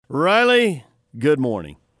Riley, good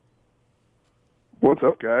morning. What's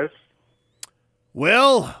up, guys?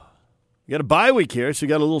 Well, we got a bye week here, so we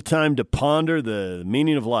got a little time to ponder the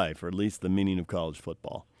meaning of life, or at least the meaning of college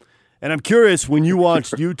football. And I'm curious, when you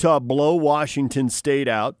watched Utah blow Washington State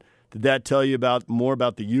out, did that tell you more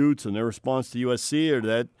about the Utes and their response to USC, or did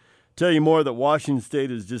that tell you more that Washington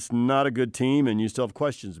State is just not a good team and you still have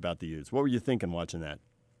questions about the Utes? What were you thinking watching that?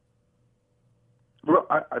 Well,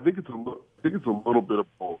 I think it's a little bit of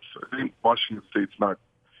both. I think Washington State's not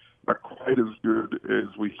quite as good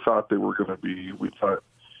as we thought they were going to be. We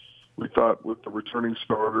thought with the returning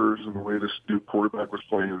starters and the way this new quarterback was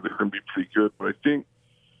playing, they're going to be pretty good. But I think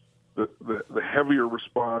the heavier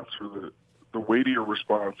response or the weightier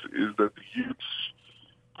response is that the Utes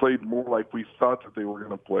played more like we thought that they were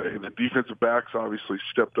going to play. The defensive backs obviously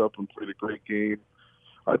stepped up and played a great game.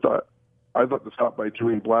 I thought the stop by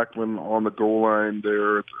Julian Blackman on the goal line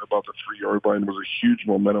there at about the 3-yard line was a huge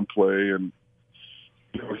momentum play. And,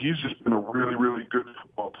 he's just been a really, really good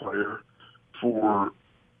football player for,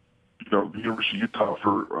 the University of Utah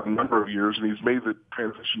for a number of years. And he's made the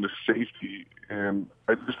transition to safety. And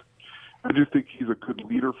I just think he's a good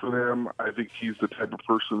leader for them. I think he's the type of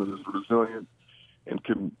person that is resilient and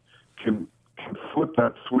can flip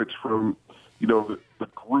that switch from, the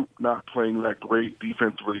group not playing that great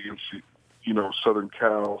defensively against, Southern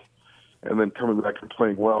Cal, and then coming back and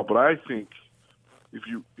playing well. But I think if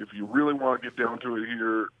you really want to get down to it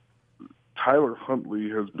here, Tyler Huntley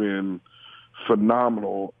has been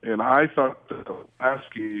phenomenal. And I thought that the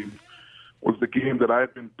last game was the game that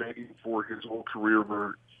I've been begging for his whole career,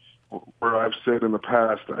 where I've said in the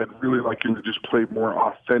past I'd really like him to just play more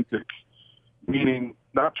authentic, meaning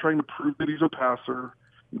not trying to prove that he's a passer,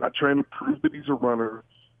 not trying to prove that he's a runner,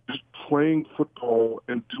 just playing football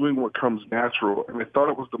and doing what comes natural. And I thought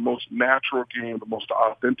it was the most natural game, the most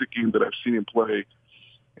authentic game that I've seen him play.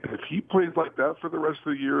 And if he plays like that for the rest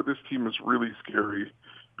of the year, this team is really scary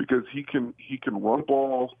because he can run the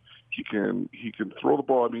ball, he can throw the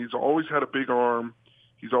ball. I mean, he's always had a big arm.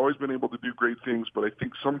 He's always been able to do great things, but I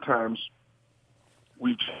think sometimes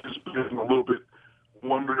we've just been a little bit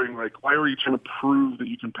wondering, like, why are you trying to prove that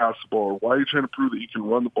you can pass the ball? Or why are you trying to prove that you can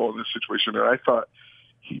run the ball in this situation? And I thought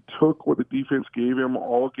he took what the defense gave him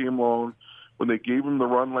all game long. When they gave him the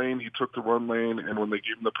run lane, he took the run lane, and when they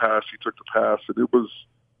gave him the pass, he took the pass. And it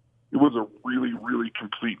was a really, really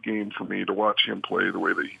complete game for me to watch him play the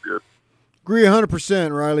way that he did. Agree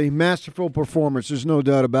 100%, Riley. Masterful performance. There's no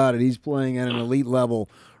doubt about it. He's playing at an elite level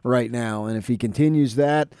right now, and if he continues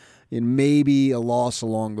that, it may be a loss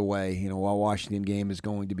along the way. While Washington game is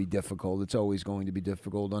going to be difficult, it's always going to be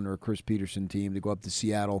difficult under a Chris Peterson team to go up to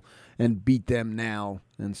Seattle and beat them now.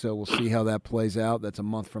 And so we'll see how that plays out. That's a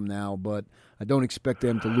month from now, but I don't expect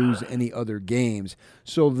them to lose any other games.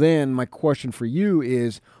 So then my question for you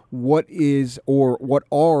is, what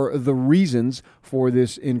are the reasons for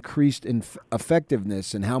this increased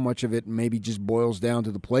effectiveness, and how much of it maybe just boils down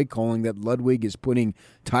to the play calling that Ludwig is putting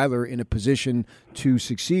Tyler in a position to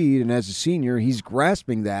succeed, and as a senior, he's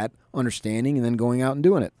grasping that understanding and then going out and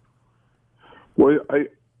doing it? Well, I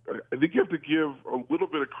think you have to give a little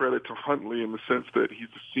bit of credit to Huntley in the sense that he's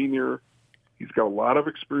a senior. He's got a lot of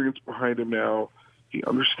experience behind him now. He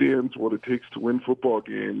understands what it takes to win football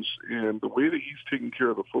games, and the way that he's taking care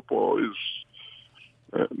of the football is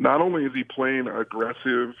not only is he playing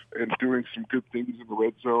aggressive and doing some good things in the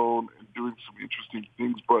red zone and doing some interesting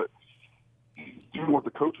things, but he's doing what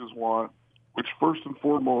the coaches want, which first and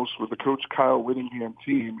foremost with the Coach Kyle Whittingham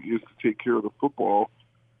team is to take care of the football.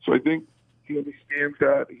 So I think he understands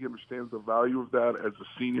that. He understands the value of that as a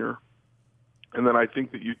senior. And then I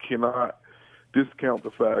think that you cannot discount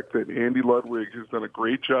the fact that Andy Ludwig has done a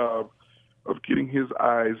great job of getting his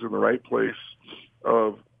eyes in the right place,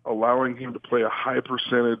 of allowing him to play a high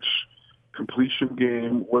percentage completion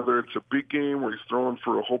game, whether it's a big game where he's throwing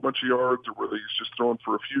for a whole bunch of yards or whether he's just throwing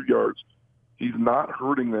for a few yards. He's not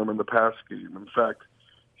hurting them in the pass game. In fact,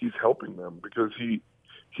 he's helping them because he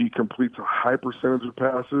completes a high percentage of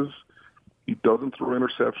passes. He doesn't throw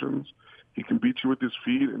interceptions. He can beat you with his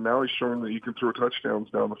feet, and now he's showing that he can throw touchdowns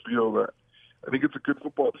down the field. I think it's a good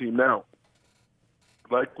football team now.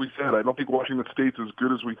 Like we said, I don't think Washington State's as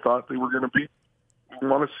good as we thought they were going to be. We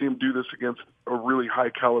want to see him do this against a really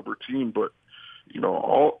high-caliber team, but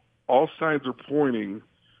all signs are pointing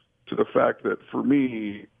to the fact that, for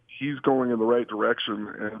me, he's going in the right direction,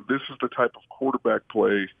 and this is the type of quarterback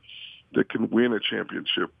play that can win a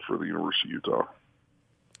championship for the University of Utah.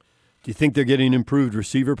 Do you think they're getting improved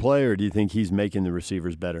receiver play, or do you think he's making the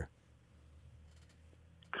receivers better?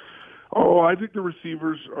 Oh, I think the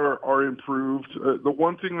receivers are improved. The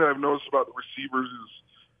one thing that I've noticed about the receivers is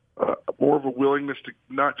more of a willingness to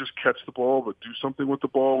not just catch the ball, but do something with the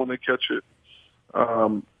ball when they catch it.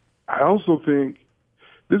 I also think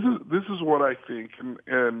this is what I think,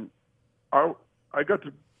 and I got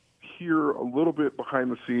to hear a little bit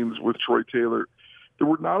behind the scenes with Troy Taylor. There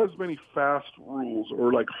were not as many fast rules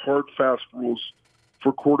or like hard fast rules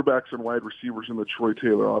for quarterbacks and wide receivers in the Troy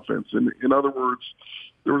Taylor offense. And in other words,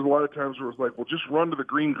 there was a lot of times where it was like, well, just run to the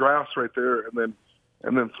green grass right there and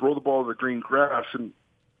then throw the ball to the green grass. And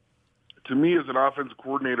to me, as an offensive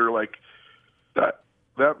coordinator, like that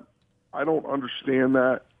I don't understand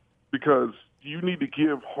that, because you need to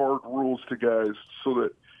give hard rules to guys so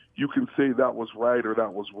that you can say that was right or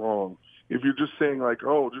that was wrong. If you're just saying like,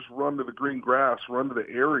 oh, just run to the green grass, run to the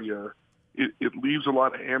area, it leaves a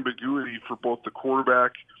lot of ambiguity for both the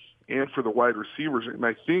quarterback and for the wide receivers. And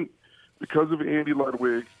I think because of Andy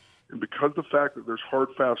Ludwig and because of the fact that there's hard,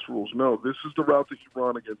 fast rules, no, this is the route that you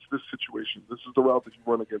run against this situation. This is the route that you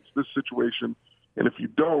run against this situation. And if you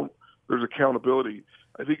don't, there's accountability.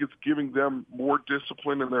 I think it's giving them more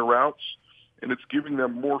discipline in their routes, and it's giving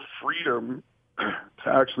them more freedom to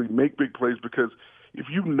actually make big plays, because if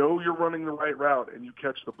you know you're running the right route and you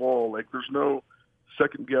catch the ball, like there's no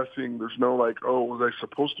second guessing. There's no like, oh, was I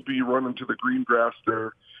supposed to be running to the green grass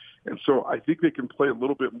there? And so I think they can play a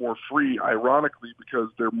little bit more free, ironically, because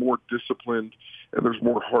they're more disciplined and there's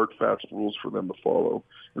more hard, fast rules for them to follow.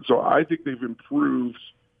 And so I think they've improved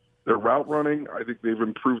their route running. I think they've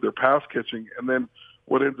improved their pass catching. And then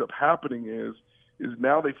what ends up happening is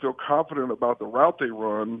now they feel confident about the route they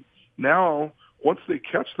run. Now, once they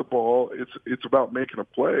catch the ball, it's about making a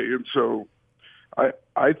play. And so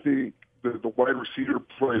I think the wide receiver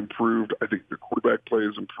play improved. I think the quarterback play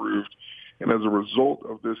has improved. And as a result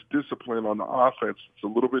of this discipline on the offense, it's a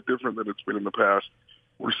little bit different than it's been in the past.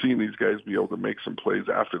 We're seeing these guys be able to make some plays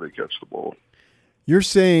after they catch the ball. You're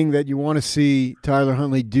saying that you want to see Tyler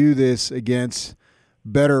Huntley do this against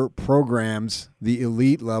better programs, the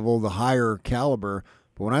elite level, the higher caliber.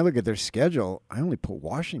 But when I look at their schedule, I only put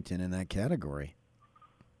Washington in that category.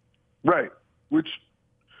 Right, which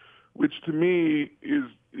to me is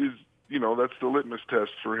that's the litmus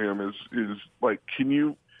test for him is like, can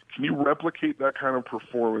you replicate that kind of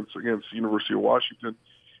performance against the University of Washington?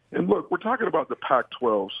 And look, we're talking about the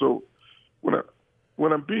Pac-12, so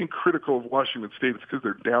when I'm being critical of Washington State, it's because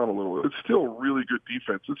they're down a little bit. It's still a really good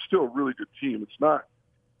defense. It's still a really good team.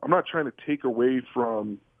 I'm not trying to take away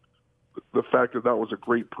from the fact that was a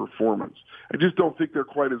great performance. I just don't think they're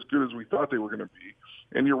quite as good as we thought they were going to be.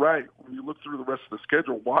 And you're right. When you look through the rest of the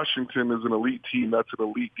schedule, Washington is an elite team. That's an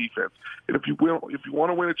elite defense. And if you want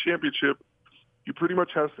to win a championship, you pretty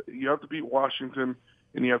much have to beat Washington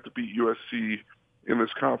and you have to beat USC in this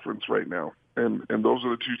conference right now. And those are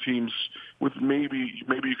the two teams, with maybe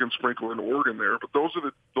you can sprinkle in Oregon there, but those are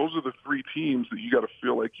the three teams that you got to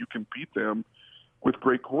feel like you can beat them with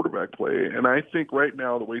great quarterback play. And I think right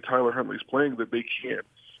now, the way Tyler Huntley's playing, that they can.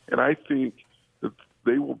 And I think that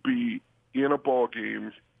they will be in a ball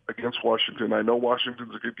game against Washington. I know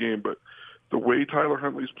Washington's a good game, but the way Tyler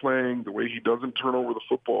Huntley's playing, the way he doesn't turn over the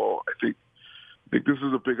football, I think this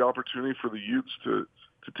is a big opportunity for the Utes to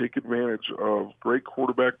take advantage of great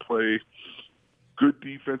quarterback play, good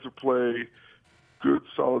defensive play, good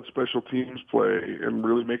solid special teams play, and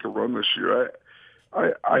really make a run this year.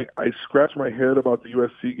 I scratch my head about the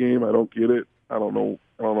USC game. I don't get it. I don't know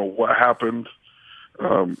what happened.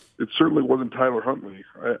 It certainly wasn't Tyler Huntley.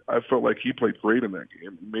 I felt like he played great in that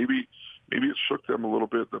game. Maybe it shook them a little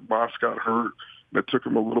bit that Moss got hurt, and it took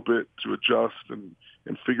them a little bit to adjust and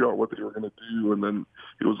figure out what they were going to do, and then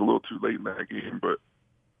it was a little too late in that game. But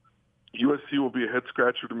USC will be a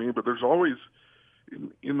head-scratcher to me, but there's always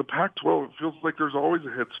in the Pac-12, it feels like there's always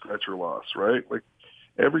a head-scratcher loss, right? Like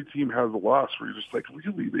every team has a loss where you're just like,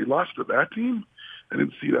 really? They lost to that team? I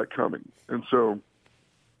didn't see that coming. And so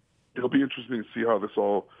it'll be interesting to see how this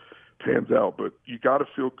all pans out. But you got to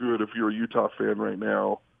feel good if you're a Utah fan right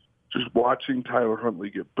now, just watching Tyler Huntley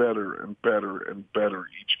get better and better and better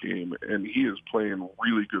each game. And he is playing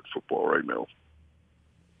really good football right now.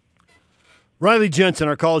 Riley Jensen,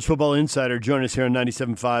 our college football insider, join us here on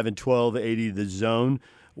 97.5 and 1280 The Zone.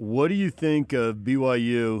 What do you think of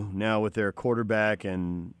BYU now with their quarterback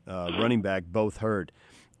and running back both hurt?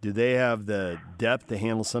 Do they have the depth to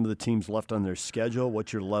handle some of the teams left on their schedule?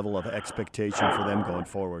 What's your level of expectation for them going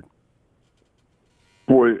forward?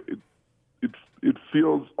 Boy, it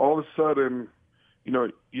feels all of a sudden, you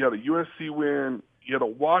had a USC win, you had a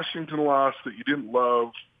Washington loss that you didn't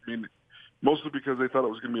love. I mean, mostly because they thought it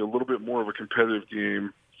was going to be a little bit more of a competitive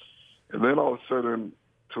game. And then all of a sudden,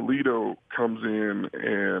 Toledo comes in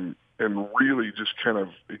and really just kind of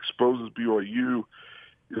exposes BYU.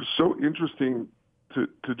 It was so interesting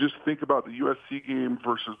to just think about the USC game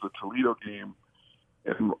versus the Toledo game,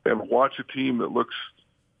 and watch a team that looks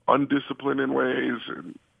undisciplined in ways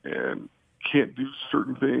and can't do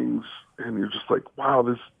certain things, and you're just like, wow,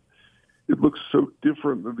 it looks so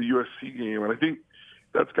different than the USC game. And I think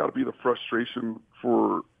that's got to be the frustration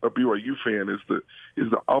for a BYU fan is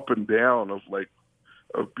the up and down of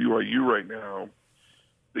BYU right now.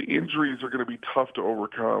 The injuries are going to be tough to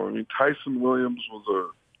overcome. I mean, Tyson Williams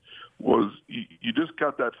was you just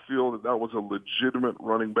got that feel that was a legitimate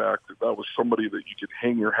running back, that was somebody that you could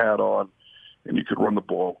hang your hat on and you could run the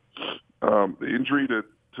ball. The injury to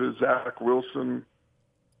Zach Wilson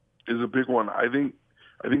is a big one. I think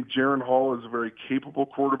Jaron Hall is a very capable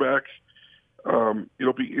quarterback.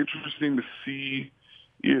 It'll be interesting to see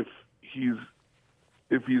if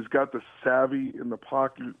he's got the savvy in the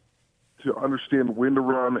pocket to understand when to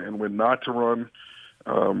run and when not to run.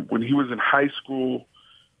 When he was in high school,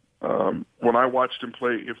 when I watched him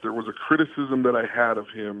play, if there was a criticism that I had of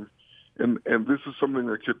him, and this is something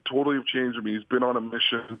that could totally have changed him. He's been on a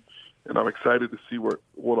mission, and I'm excited to see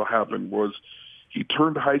what'll happen. Was he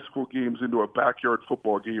turned high school games into a backyard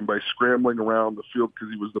football game by scrambling around the field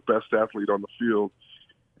because he was the best athlete on the field,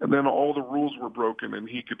 and then all the rules were broken, and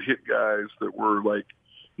he could hit guys that were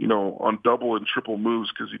on double and triple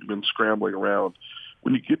moves because he'd been scrambling around.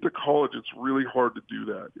 When you get to college, it's really hard to do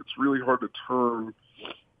that. It's really hard to turn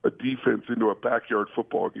a defense into a backyard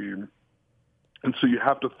football game. And so you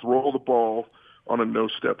have to throw the ball on a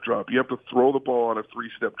no-step drop. You have to throw the ball on a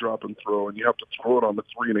three-step drop and throw, and you have to throw it on the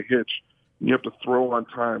three and a hitch, and you have to throw on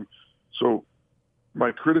time. So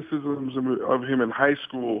my criticisms of him in high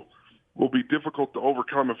school will be difficult to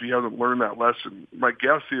overcome if he hasn't learned that lesson. My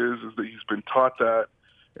guess is that he's been taught that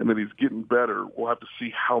and that he's getting better. We'll have to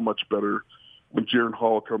see how much better when Jaron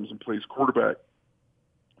Hall comes and plays quarterback.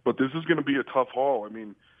 But this is going to be a tough haul. I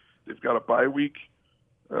mean, they've got a bye week.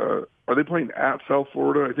 Are they playing at South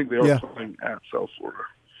Florida? I think they are playing at South Florida.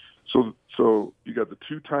 So you got the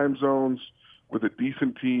two time zones with a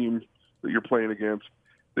decent team that you're playing against.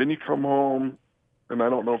 Then you come home, and I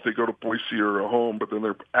don't know if they go to Boise or a home, but then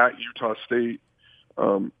they're at Utah State.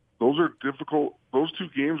 Those are difficult. Those two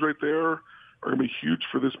games right there are going to be huge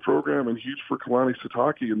for this program and huge for Kalani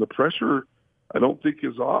Sitake. And the pressure, I don't think,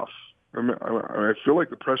 is off. I feel like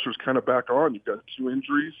the pressure's kind of back on. You've got two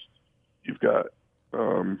injuries. You've got,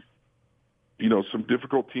 some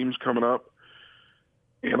difficult teams coming up.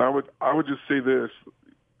 And I would just say this.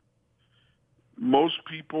 Most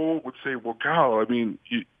people would say, well, God, I mean,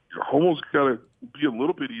 you almost got to be a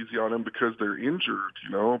little bit easy on them because they're injured,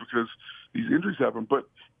 because these injuries happen. But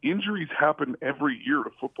injuries happen every year to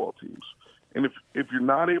football teams. And if you're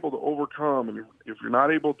not able to overcome, and if you're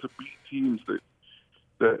not able to beat teams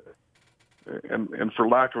that and for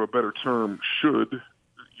lack of a better term,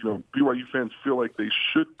 BYU fans feel like they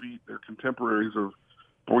should beat their contemporaries of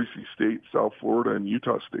Boise State, South Florida, and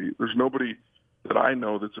Utah State. There's nobody that I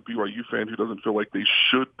know that's a BYU fan who doesn't feel like they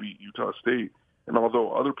should beat Utah State. And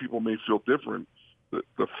although other people may feel different,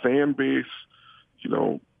 the fan base,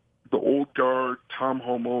 the old guard, Tom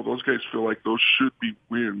Homo, those guys feel like those should be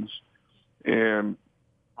wins. And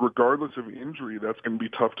regardless of injury, that's going to be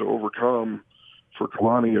tough to overcome for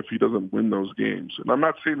Kalani if he doesn't win those games. And I'm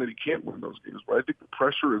not saying that he can't win those games, but I think the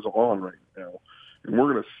pressure is on right now. And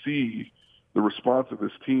we're going to see the response of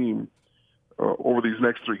this team over these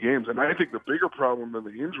next three games. And I think the bigger problem than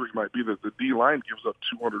the injury might be that the D-line gives up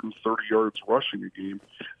 230 yards rushing a game.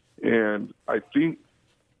 And I think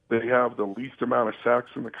they have the least amount of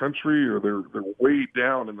sacks in the country, or they're way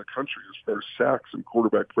down in the country as far as sacks and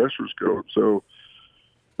quarterback pressures go. So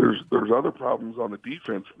there's other problems on the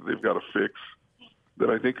defense that they've got to fix that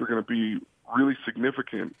I think are going to be really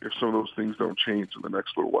significant if some of those things don't change in the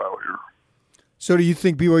next little while here. So do you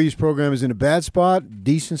think BYU's program is in a bad spot,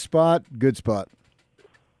 decent spot, good spot?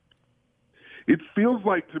 It feels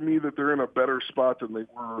like to me that they're in a better spot than they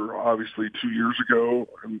were obviously 2 years ago,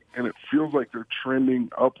 and it feels like they're trending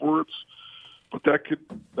upwards. But that could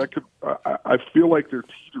I feel like they're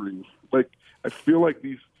teetering. Like I feel like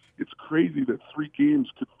it's crazy that 3 games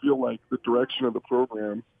could feel like the direction of the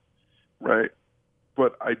program, right?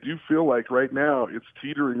 But I do feel like right now it's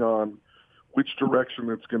teetering on which direction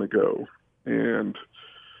it's going to go. And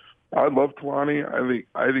I love Kalani.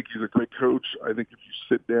 I think he's a great coach. I think if you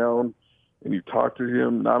sit down and you talk to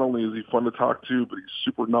him, not only is he fun to talk to, but he's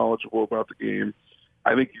super knowledgeable about the game.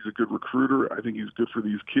 I think he's a good recruiter. I think he's good for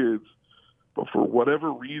these kids. But for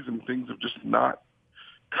whatever reason, things have just not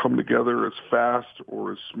come together as fast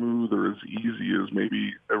or as smooth or as easy as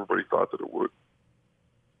maybe everybody thought that it would.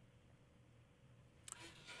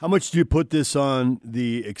 How much do you put this on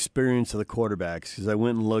the experience of the quarterbacks? Because I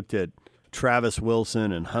went and looked at Travis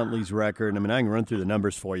Wilson and Huntley's record. I mean, I can run through the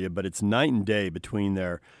numbers for you, but it's night and day between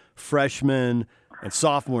their freshman and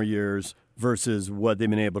sophomore years versus what they've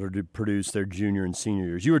been able to produce their junior and senior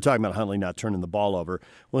years. You were talking about Huntley not turning the ball over.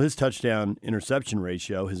 Well, his touchdown-interception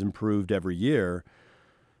ratio has improved every year.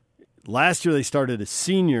 Last year they started a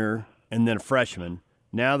senior and then a freshman.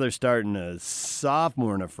 Now they're starting a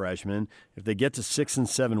sophomore and a freshman. If they get to 6 and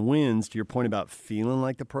 7 wins, to your point about feeling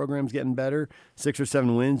like the program's getting better, 6 or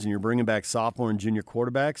 7 wins and you're bringing back sophomore and junior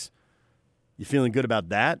quarterbacks, you feeling good about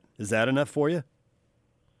that? Is that enough for you?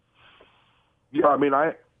 Yeah, I mean,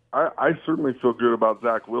 I certainly feel good about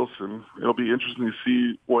Zach Wilson. It'll be interesting to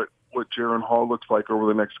see what Jaron Hall looks like over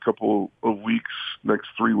the next couple of weeks, next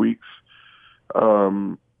 3 weeks.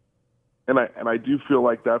 And I do feel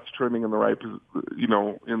like that's trending in the right, in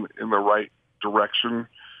the right direction.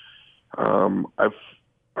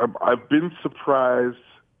 I've been surprised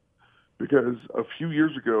because a few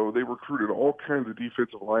years ago they recruited all kinds of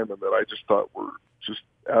defensive linemen that I just thought were just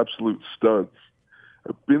absolute studs.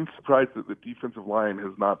 I've been surprised that the defensive line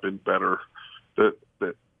has not been better, that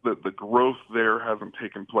the growth there hasn't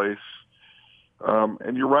taken place.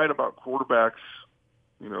 And you're right about quarterbacks.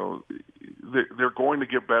 They're going to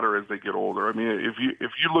get better as they get older. I mean,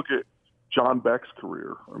 if you look at John Beck's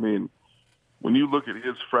career, I mean, when you look at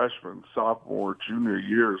his freshman, sophomore, junior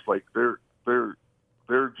years, like they're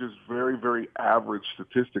just very, very average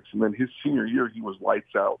statistics. And then his senior year, he was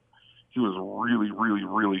lights out. He was really, really,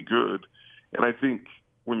 really good. And I think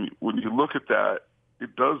when you look at that,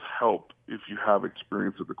 it does help if you have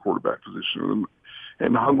experience at the quarterback position.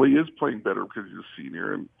 And Huntley is playing better because he's a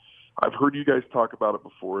senior. And I've heard you guys talk about it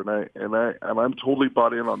before, and I'm totally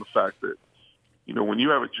bought in on the fact that, when you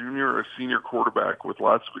have a junior or a senior quarterback with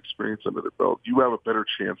lots of experience under their belt, you have a better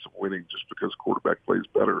chance of winning just because quarterback plays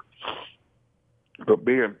better. But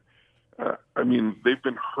man, I mean, they've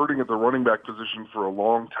been hurting at the running back position for a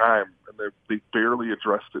long time, and they barely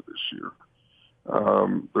addressed it this year.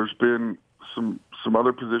 There's been some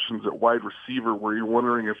other positions at wide receiver where you're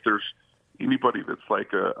wondering if there's anybody that's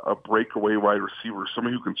like a breakaway wide receiver,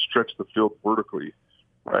 somebody who can stretch the field vertically,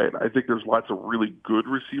 right? I think there's lots of really good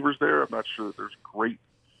receivers there. I'm not sure that there's great,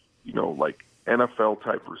 like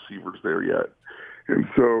NFL-type receivers there yet. And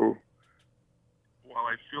so while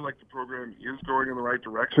I feel like the program is going in the right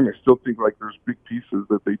direction, I still think like there's big pieces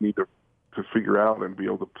that they need to figure out and be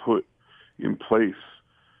able to put in place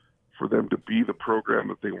for them to be the program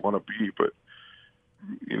that they want to be. But,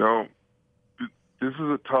 this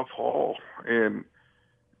is a tough haul, and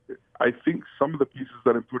I think some of the pieces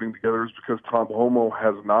that I'm putting together is because Tom Homo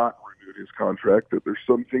has not renewed his contract, that there's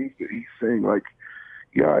some things that he's saying like,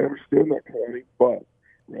 yeah, I understand that, Connie, but,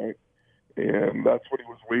 right? And that's what he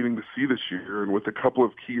was waiting to see this year. And with a couple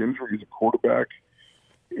of key injuries, a quarterback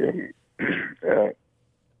and at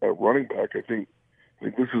running back, I think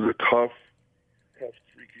this is a tough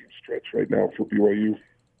 3-game stretch right now for BYU.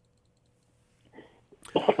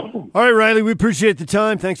 All right, Riley, we appreciate the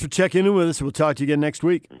time. Thanks for checking in with us. We'll talk to you again next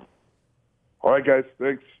week. All right, guys.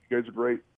 Thanks. You guys are great.